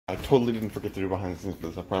I totally didn't forget to do behind the scenes for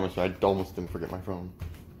this. I promise you, I almost didn't forget my phone.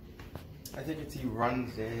 I think it's he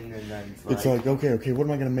runs in and then it's like okay, what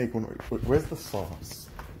am I gonna make? Where's the sauce?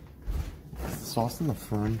 Is the sauce in the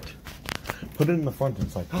front? Put it in the front and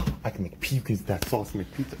it's like, oh, I can make because that sauce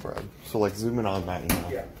make pizza bread. So like zoom in on that, you know?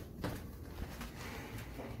 Yeah.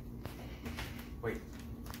 Wait.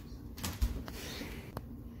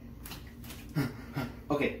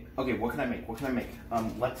 Okay, what can I make?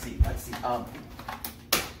 Let's see.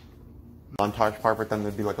 Montage part, but then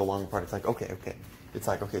there'd be like a long part. It's like, okay. It's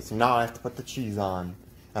like, okay, so now I have to put the cheese on,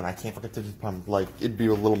 and I can't forget to just put, like, it'd be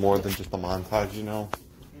a little more than just a montage, you know?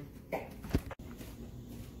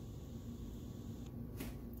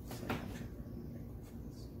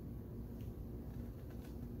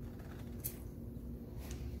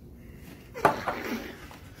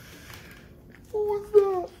 What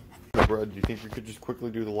was that? Bread, do you think we could just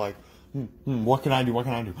quickly do the, like, what can I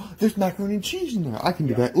do? There's macaroni and cheese in there. I can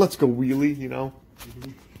do that. Let's go wheelie, you know?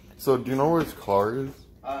 So, do you know where his car is?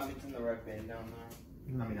 It's in the red bin down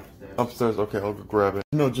there. I mean, upstairs. Upstairs, okay, I'll go grab it.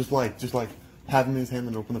 No, just like have him in his hand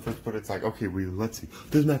and open the fridge, but it's like, okay, let's see.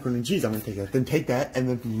 There's macaroni and cheese, I'm gonna take that. Then take that and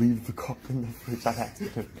then leave the cup in the fridge. I had to.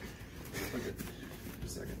 Okay.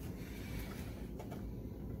 Just a second.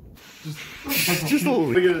 Just a little.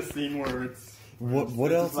 Look at the scene where it's...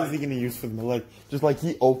 What else is he gonna use for them? Like, just like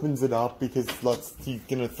he opens it up because he's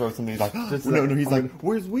gonna throw something. He's like, no, he's like,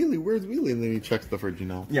 where's Wheelie? And then he checks the fridge, you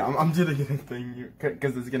know. Yeah, I'm doing a thing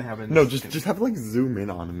because it's gonna happen. No, just have like zoom in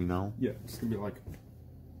on him, you know. Yeah, it's gonna be like.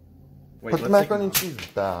 Wait, put the macaroni and cheese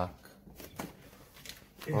back.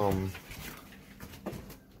 It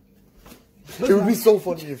would be so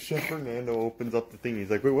funny if Chef Fernando opens up the thing. He's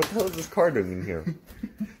like, wait, what the hell is this car doing in here?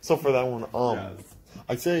 So for that one, yes.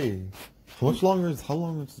 I say. How long is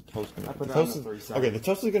the toast gonna be? Okay, the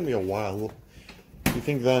toast is gonna be a while. You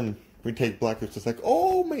think then we take Black Yoshi? It's like,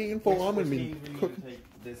 oh man, I'm gonna be cooking. Take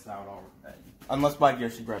this out already. Unless Black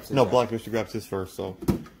Yoshi grabs it. No, Black Yoshi grabs his first. So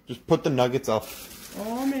just put the nuggets up.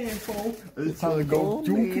 Oh man, Cole. It's time to go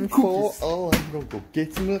do cookies. Oh, I'm gonna go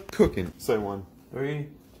get some cooking. Say one. 3,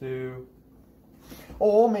 2.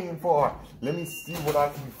 Oh man, let me see what I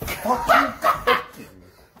can fucking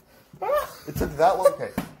cook. It took that long. Okay.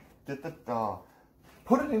 Get the,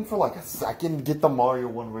 put it in for like a second, get the Mario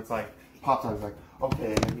one where it's like, pops out, it's like,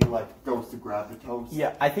 okay, and then he like goes to grab the toast.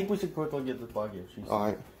 Yeah, I think we should quickly get the Black Yoshi.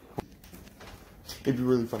 Alright. It'd be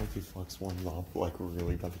really funny if he fucks one up, like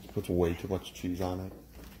really, that he puts way too much cheese on it.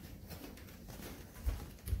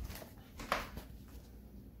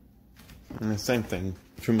 And the same thing,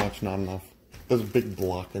 too much, not enough. There's a big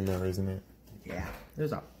block in there, isn't it? Yeah,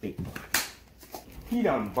 there's a big block. He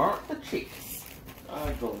done burnt the cheese.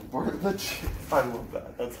 I done burnt the chicken. I love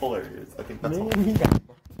that. That's hilarious. I think that's hilarious.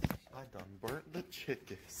 I done burnt the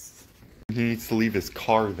chickens. He needs to leave his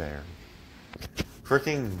car there.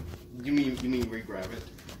 Freaking. You mean re-grab it?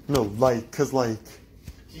 No, like, cause like.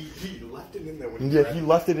 He left it in there when he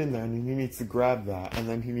left it in there and he needs to grab that and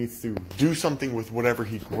then he needs to do something with whatever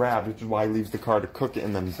he grabbed, which is why he leaves the car to cook it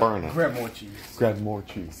and then burn it. Grab more cheese. Grab more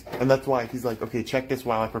cheese. And that's why he's like, okay, check this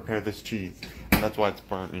while I prepare this cheese. And that's why it's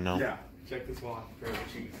burnt, you know? Yeah. Check this one. Grab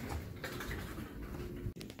the cheese.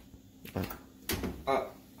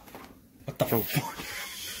 What the fuck?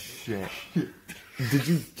 Shit.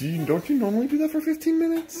 Don't you normally do that for 15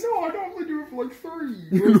 minutes? No, I normally do it for like 3.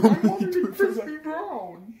 You I want it to be crispy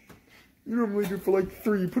brown. You normally do it for like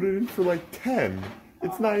 3, you put it in for like 10.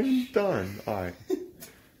 It's not even done. Alright.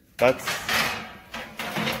 That's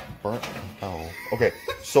burnt. Oh. Okay,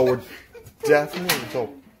 so we're definitely,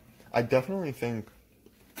 I definitely think.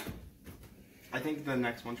 I think the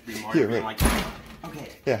next one should be Mario being like, okay.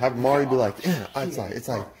 Yeah, have Mario be like, yeah,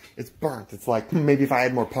 it's burnt. It's like, maybe if I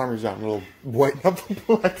had more Parmesan, it'll whiten up the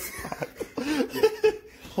black spot.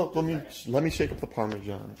 Let me shake up the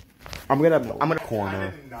Parmesan. I'm gonna corner.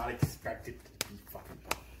 I did not expect it to be fucking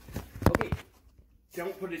burnt. Okay,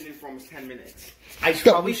 don't put it in for almost 10 minutes. I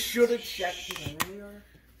probably should have checked it earlier.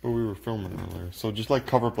 But we were filming earlier, so just like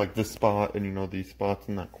cover up like this spot and these spots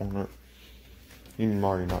in that corner. You mean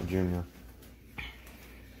Mario, not Junior.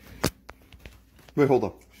 Wait, hold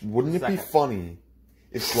up. Wouldn't it be funny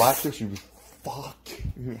if Black Yoshi was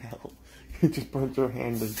fucking hell? He just burnt your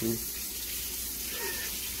hand into.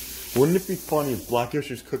 Wouldn't it be funny if Black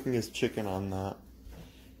Yoshi was cooking his chicken on that?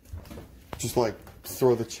 Just like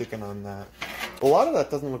throw the chicken on that. A lot of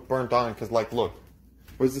that doesn't look burnt on because, like, look,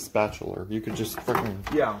 where's the spatula? You could just freaking.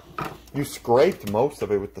 Yeah. You scraped most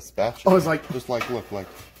of it with the spatula. Oh, it's like just like look, like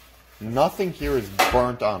nothing here is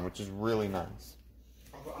burnt on, which is really nice.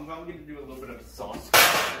 I'm going to do a little bit of sauce.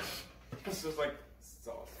 This is like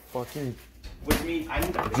sauce. Fucking. Which means I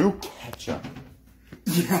need to do ketchup.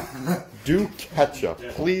 Yeah. Do ketchup.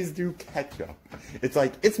 Please do ketchup. It's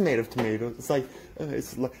like, it's made of tomatoes. It's like,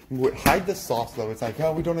 hide the sauce though. It's like,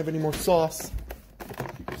 oh, we don't have any more sauce.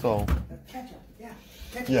 So. Ketchup, yeah.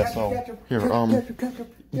 Here,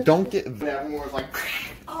 don't get. Everyone was like,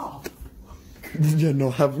 oh. Yeah,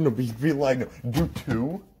 no, be like, no, do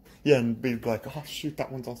 2. Yeah, and be like, oh shoot,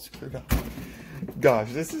 that one's all screwed up.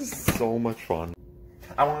 Gosh, this is so much fun.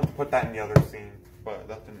 I wanted to put that in the other scene, but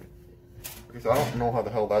that didn't. Because I don't know how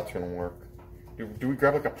the hell that's gonna work. Do we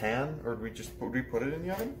grab like a pan, or do we put it in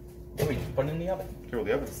the oven? Yeah, we just put it in the oven. Okay, well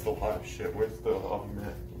the oven's still hot as shit. Where's the oven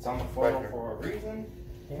mitt? It's on the floor for a reason.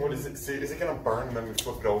 Yeah. What is it? Is it gonna burn and then we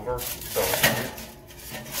flip it over? So,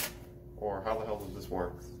 or how the hell does this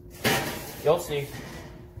work? You'll see.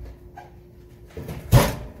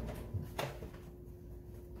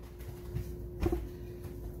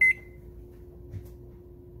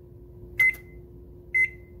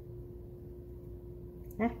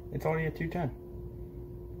 It's already at 2:10.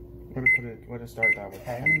 We're to start that with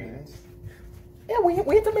 10 minutes. Yeah, we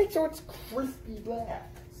have to make sure it's crispy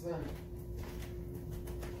black. So.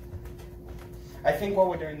 I think while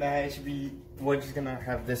we're doing that, it should be. We're just gonna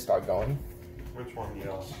have this start going. Which one?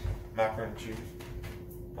 The macaroni and cheese.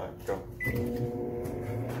 Alright, go.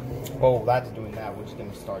 Well, that's doing that. We're just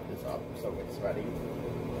gonna start this up so it's ready.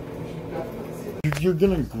 You're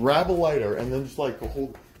gonna grab a lighter and then just like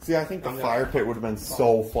hold. See, I think the fire pit would have been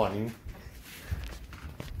so funny.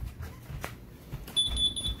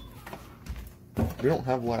 We don't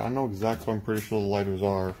have light. I know exactly. I'm pretty sure the lighters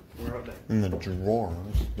are in the drawers.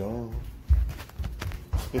 Duh.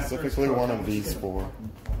 Specifically one of these 4.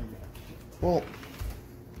 Well.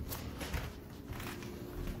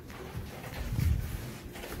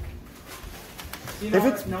 If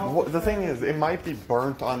it's the thing is, it might be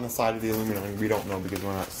burnt on the side of the aluminum, and we don't know because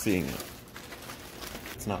we're not seeing it.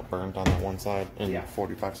 It's not burnt on that one side in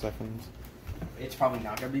 45 seconds. It's probably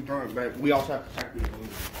not gonna be burnt, but we also have to check the aluminum.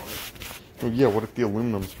 Well, yeah, what if the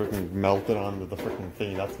aluminum's freaking melted onto the freaking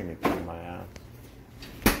thing? That's gonna be a pain in my ass.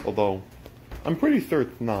 Although, I'm pretty sure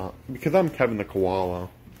it's not because I'm Kevin the Koala.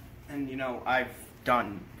 And you know, I've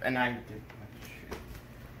done, and I did.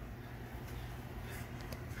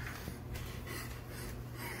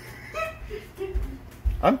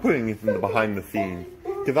 I'm putting it in the behind the scenes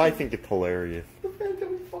because I think it's hilarious.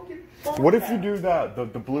 What if you do that? The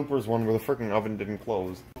bloopers one where the freaking oven didn't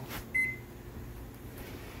close.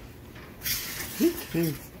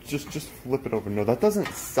 Just flip it over. No, that doesn't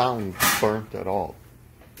sound burnt at all.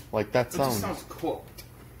 Like that sounds. It just sounds cooked.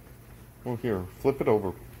 Well, here, flip it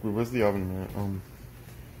over. Where's the oven, man?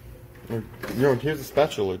 You know, here's a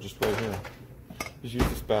spatula, just right here. Just use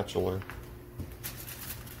the spatula.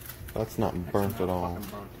 That's not burnt at all.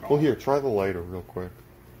 Well, here, try the lighter real quick.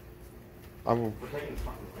 I will.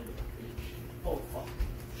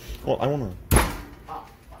 Well, I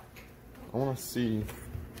wanna see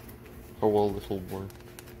how well this will work.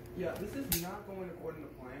 Yeah, this is not going according to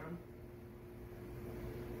plan.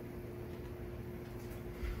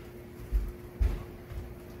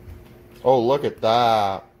 Oh, look at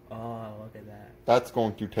that. Oh, look at that. That's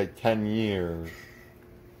going to take 10 years.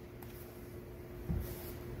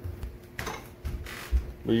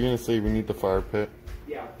 Were you gonna say we need the fire pit?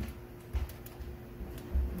 Yeah.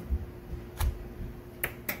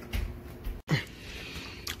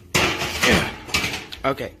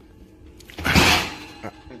 Okay. I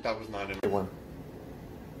think that was not a good one.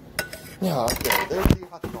 Yeah, okay. There's the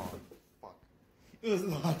hot dog. Fuck. This is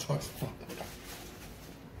the hot dog's fuck.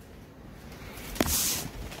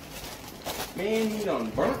 Man, you done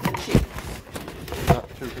burnt the chicken. Not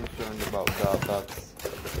too concerned about that. That's.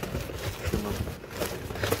 You know.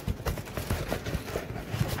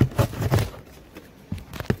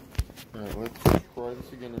 Alright, let's try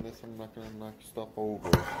this again, and this I'm not gonna knock stuff over.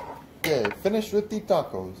 Okay, finished with the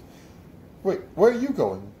tacos. Wait, where are you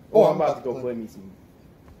going? Oh, I'm about to go play me some.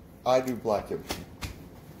 I do black kimchi.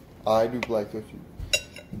 I do black kimchi.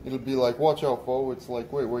 It'll be like, watch out, foe. It's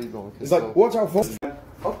like, wait, where are you going? It's like, watch out, foe.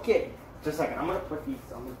 Okay, just a second. I'm gonna put this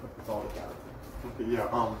all together. Okay,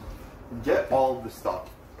 yeah. Get all of the stuff.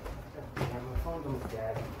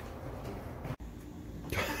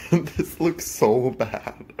 This looks so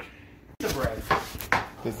bad. The bread.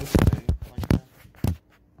 Does this stay like that?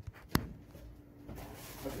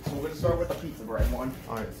 Okay, so we're gonna start with the pizza bread one.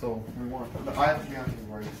 Alright, so we want. I have to be on the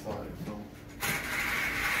right side, so.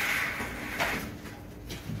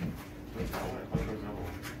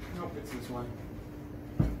 Nope, it's this one.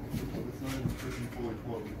 It's not even freaking fully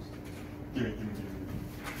closed. Give me.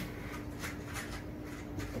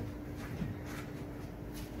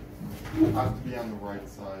 You have to be on the right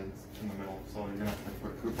sides in the middle, so you're gonna have to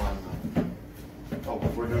put coupon on that. Oh,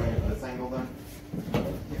 we're doing it at this angle then?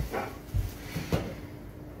 Yeah.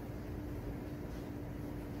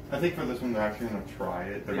 I think for this one they're actually going to try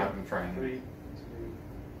it. They're not going to try it. 3, 2.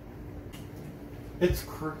 It's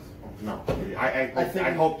crisp. Oh, no.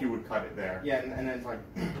 I hoped you would cut it there. Yeah, and then it's like...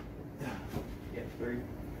 yeah, 3,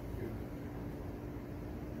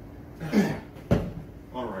 2.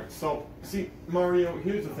 Alright, so, see, Mario,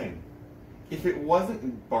 here's the thing. If it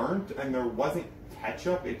wasn't burnt and there wasn't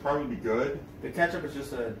ketchup, it'd probably be good. The ketchup is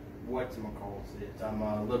just a... whatchamacallit. It's a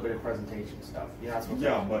little bit of presentation stuff. You're not supposed to...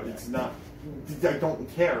 Yeah, but it's not... I don't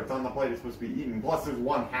care. It's on the plate. It's supposed to be eaten. Plus, there's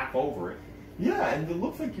one half over it. Yeah, and it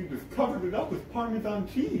looks like you just covered it up with Parmesan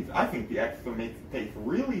cheese. I think the extra makes it taste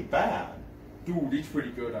really bad. Dude, it's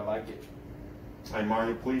pretty good. I like it. Hey,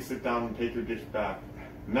 Mario, please sit down and take your dish back.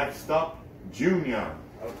 Next up, Junior.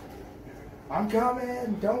 Okay. I'm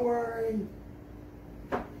coming. Don't worry.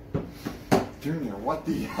 Junior, what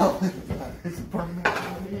the hell is that? It's burnt mac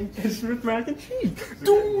and cheese. It's with mac and cheese.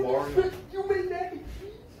 Dude, Mario. You made mac and cheese.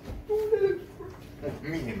 Dude,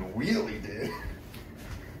 Me and Wheelie did.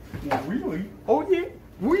 Wheelie? Oh, yeah.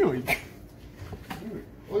 Wheelie.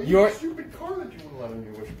 Well, Your stupid car that you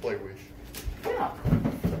wouldn't let him play with. Yeah.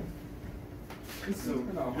 So,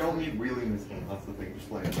 you don't need Wheelie in this game, that's the thing.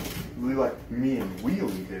 Just like me and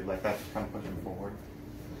Wheelie did, like that's kind of pushing forward.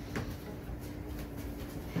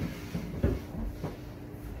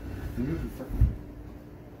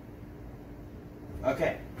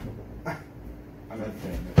 Okay. I'm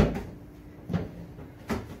okay.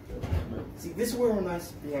 See, this is where we're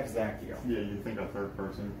nice. We have Zach here. Yeah, you think a third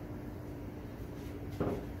person.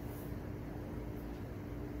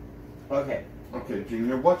 Okay. Okay,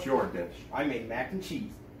 Junior, what's your dish? I made mac and cheese.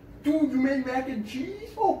 Dude, you made mac and cheese?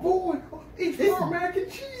 Oh boy, it's mac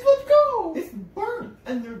and cheese. Let's go. It's burnt,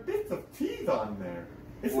 and there are bits of cheese on there.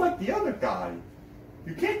 It's like the other guy.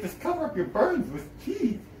 You can't just cover up your burns with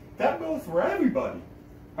cheese. That goes for everybody.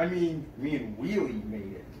 I mean, me and Wheelie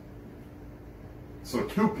made it. So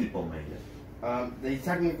 2 people made it. He's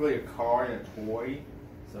technically a car and a toy,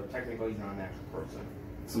 so technically he's not an actual person.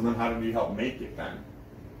 So then how did he help make it then?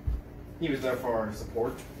 He was there for our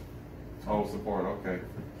support. Oh, support, okay.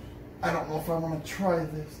 I don't know if I want to try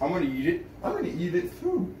this. I'm gonna eat it. I'm going to eat it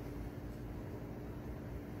too.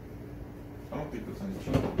 I don't think there's any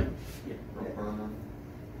cheese. Yeah.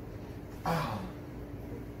 Ah.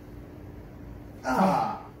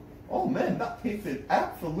 Ah. Oh man, that tasted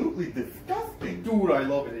absolutely disgusting. Dude, I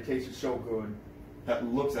love it. It tasted so good. That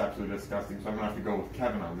looks absolutely disgusting, so I'm going to have to go with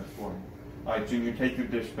Kevin on this one. Alright, Junior, take your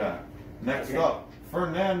dish back. Next up,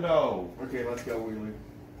 Fernando. Okay, let's go, Wheelie.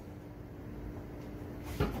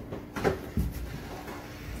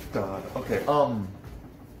 God. Okay, how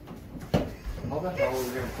the hell are we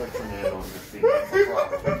going to put Fernando on this scene? That's the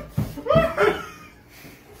problem.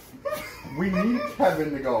 We need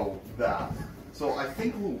Kevin to go that. So I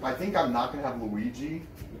think I'm not going to have Luigi.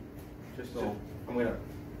 Just so I'm gonna.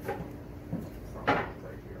 Right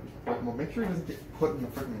here. Well, make sure he doesn't get put in the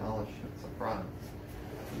freaking all this shit. Surprise.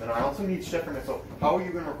 And then I also need Chef Fernando. So how are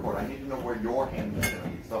you going to record? I need to know where your hand is going to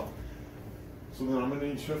be. So then I'm going to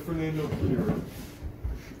need Chef Fernando here.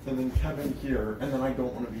 And then Kevin here. And then I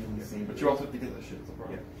don't want to be in the scene. But you also have to get that shit.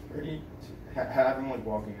 Surprise. Yeah. Ready? Have him like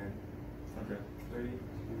walking in. Okay. 3, 2.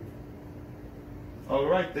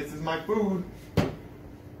 Alright, this is my food.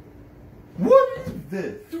 What is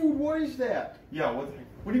this? Dude, what is that? Yeah,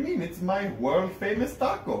 what do you mean? It's my world famous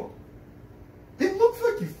taco. It looks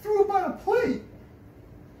like you threw it on a plate.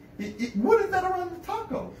 What is that around the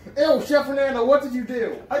taco? Ew, Chef Fernando, what did you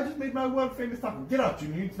do? I just made my world famous taco. Get out,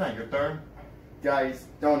 Junior. It's not your turn. Guys,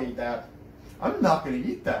 don't eat that. I'm not going to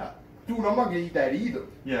eat that. Dude, I'm not gonna eat that either.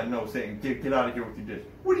 Yeah, no, saying get out of here with your dish.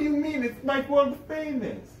 What do you mean? It's my world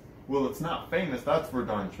famous. Well, it's not famous, that's for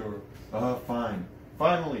darn sure. Fine.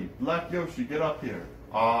 Finally, Black Yoshi, get up here.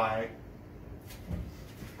 God,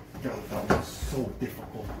 that was so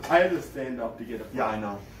difficult. I had to stand up to get it. Yeah, I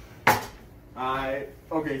know.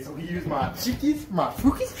 Okay, so he used my chickies, my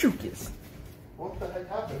fookies chookies. What the heck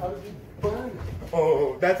happened? How did you burn it?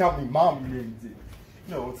 Oh, that's how my mom named it.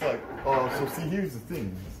 No, it's like, so see, here's the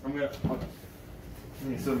thing. I'm gonna.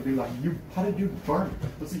 So it'd be like, how did you burn it?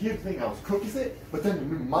 Well, see, here's the thing, I was cooking it, but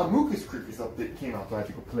then my Mucus Creepers update came out, so I had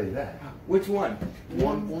to go play that. Which one?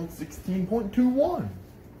 1.16.21.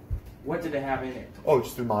 What did it have in it? Oh,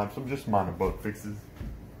 just some minor bug fixes.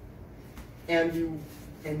 And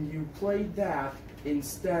you played that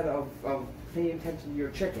instead of paying attention to your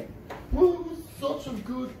chicken. Well, it was such a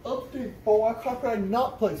good update. Oh, how could I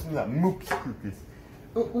not play some of that Mucus Creepers?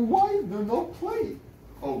 Why is there no play?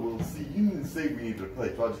 Oh, well, see, you didn't say we needed to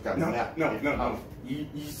play, so I just got No. You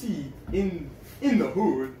see, in the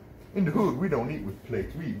hood, In the hood, we don't eat with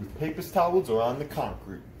plates. We eat with paper towels or on the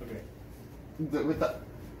concrete. Okay.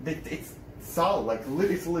 It's solid, like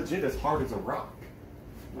it's legit as hard as a rock.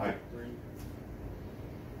 Alright.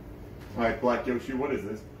 Alright, Black Yoshi, what is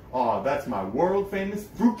this? Oh, that's my world famous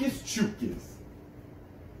Frucus Chucus.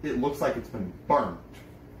 It looks like it's been burnt.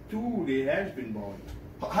 Dude, it has been burned.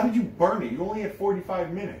 How did you burn it? You only had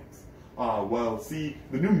 45 minutes. Well, see,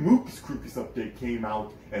 the new Mookus Crookus update came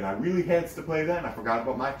out, and I really had to play that, and I forgot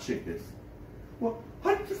about my chickens. Well,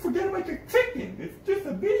 how did you forget about your chicken? It's just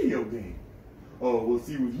a video game. Oh, well,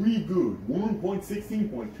 see, it was really good.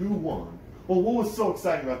 1.16.21. Well, what was so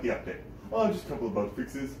exciting about the update? Oh, just a couple of bug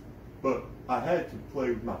fixes. But I had to play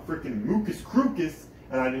with my freaking Mookus Crookus,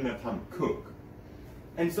 and I didn't have time to cook.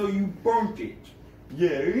 And so you burnt it. Yeah,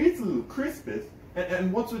 it's a little crispy.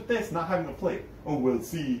 And what's with this, not having a plate? Oh, well,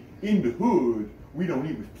 see, in the hood, we don't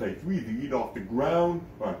eat with plates. We either eat off the ground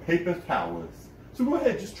or on paper towels. So go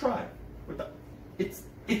ahead, just try it.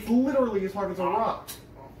 It's literally as hard as a rock.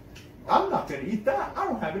 I'm not going to eat that. I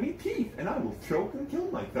don't have any teeth, and I will choke and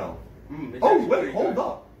kill myself. Oh, wait, hold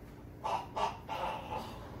up.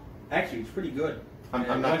 Actually, it's pretty good.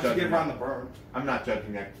 I'm not judging. Get around the burn. I'm not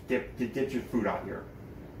judging that. Get your food out here.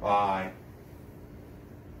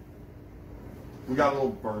 We got a little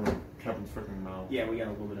burn in Kevin's freaking mouth. Yeah, we got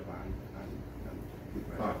a little bit of on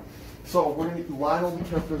Alright. So we're gonna line all the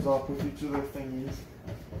characters up with each of their thingies.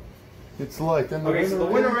 It's like okay, so the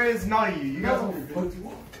winner is not you. You guys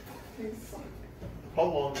How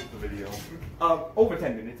long is the video? Over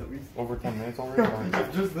 10 minutes at least. Over 10 minutes already?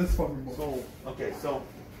 Just this fucking book. So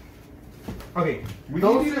okay. We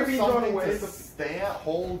those need to be something going away. to stay at,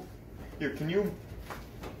 hold. Here, can you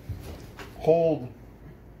hold?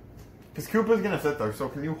 Because Koopa's gonna sit there, so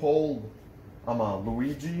can you hold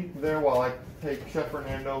Luigi there while I take Chef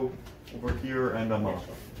Fernando over here and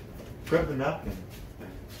grab the napkin.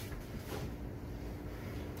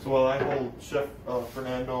 So while I hold Chef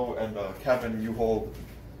Fernando and Kevin, you hold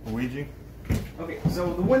Luigi. Okay,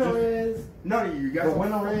 so the winner is none of you. You guys. The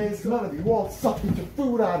winner is none of you. You all suck. Get your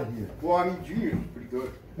food out of here. Well, I mean, Junior was pretty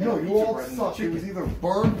good. No, you all suck. It was either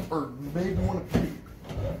burnt or maybe one of you.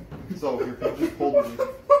 So here, just hold it.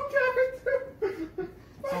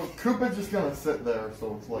 So Koopa's just gonna sit there,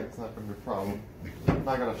 so it's like it's not gonna be a problem.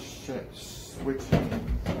 I gotta switch.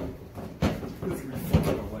 This is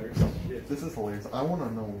fucking hilarious. Shit. This is hilarious. I wanna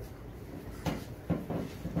know.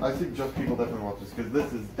 I suggest people definitely watch this because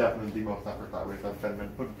this is definitely the most effort that I've been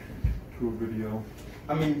put to a video.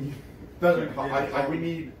 I mean, we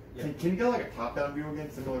need. Yeah. Can you get like a top-down view again,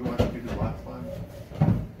 similar to what we did last time?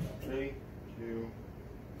 3, 2,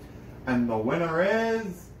 and the winner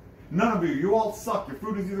is. None of you. You all suck. Your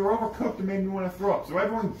food is either overcooked or made me want to throw up. So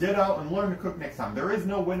everyone get out and learn to cook next time. There is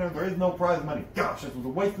no winner. There is no prize money. Gosh, this was a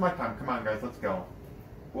waste of my time. Come on, guys. Let's go.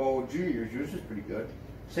 Well, Junior's, yours is pretty good.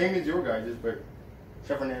 Same as your guys', but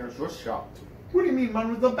Chef Fernando's was shocked. What do you mean? Mine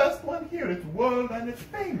was the best one here. It's world and it's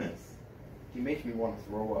famous. He makes me want to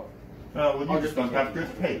throw up. Well, you just don't have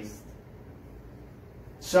good taste.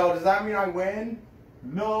 So, does that mean I win?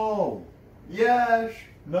 No. Yes.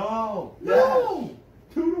 No. Yes. No.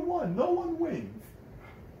 2-1. No one wins.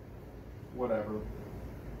 Whatever.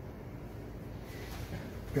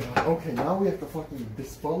 God. Okay, now we have to fucking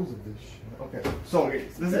dispose of this shit. Okay. So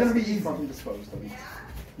this is gonna be easy. Fucking disposed of.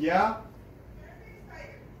 Yeah.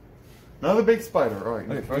 Another big spider. All right.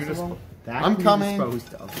 Okay, First of all, that I'm can coming. be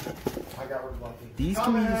disposed of. I got rid of lucky. These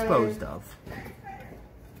can be disposed of.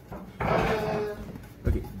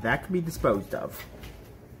 Okay, that can be disposed of.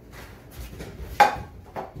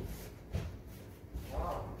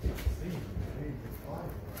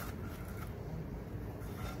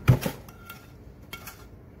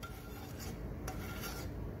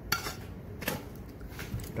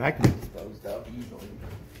 That can be disposed of easily.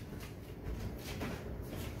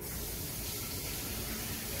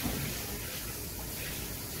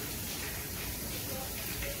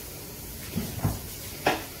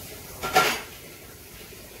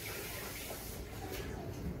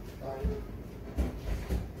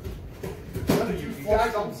 You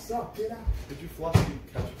guys don't suck. Get out. Did you flush the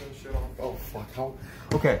ketchup and shit off? Oh fuck. How?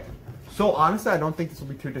 Okay. So honestly, I don't think this will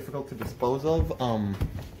be too difficult to dispose of.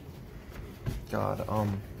 God.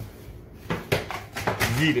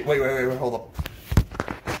 Yeet it. Wait. Hold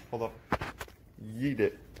up. Yeet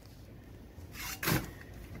it. God,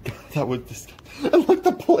 that was disgusting. And look,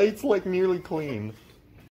 the plate's like nearly clean.